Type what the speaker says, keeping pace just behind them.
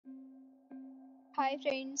Hi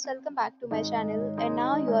friends, welcome back to my channel and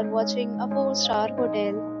now you are watching a 4-star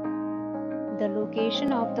hotel. The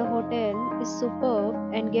location of the hotel is superb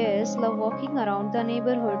and guests love walking around the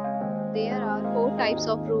neighborhood. There are 4 types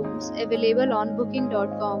of rooms available on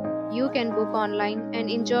booking.com. You can book online and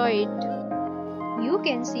enjoy it. You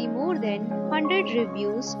can see more than 100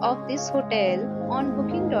 reviews of this hotel on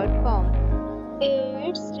booking.com.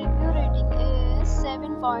 Its review rating is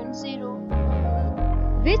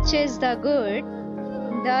 7.0, which is the good.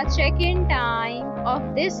 The check-in time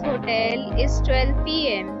of this hotel is 12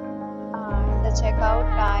 p.m. and the checkout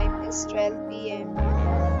time is 12 p.m.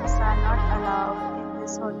 Pets are not allowed in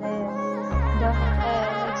this hotel. The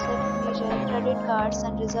hotel accepts major credit cards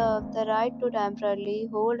and reserves the right to temporarily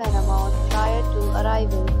hold an amount prior to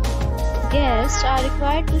arrival. Guests are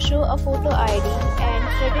required to show a photo ID and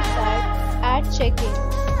credit card at check-in.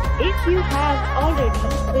 If you have already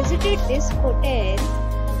visited this hotel,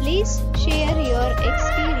 please share your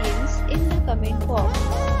experience in the comment box.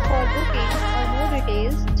 For booking or more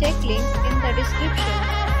details, check link in the description.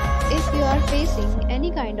 If you are facing any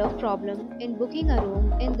kind of problem in booking a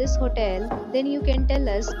room in this hotel, then you can tell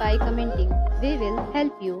us by commenting. We will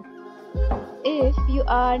help you. If you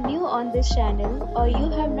are new on this channel or you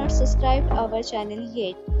have not subscribed our channel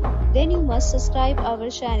yet, then you must subscribe our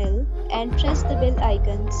channel and press the bell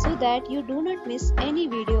icon so that you do not miss any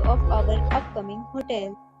video of our upcoming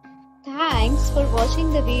hotel. Thanks for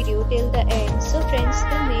watching the video till the end. So friends,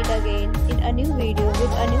 will meet again in a new video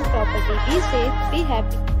with a new property. Be safe, be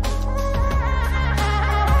happy.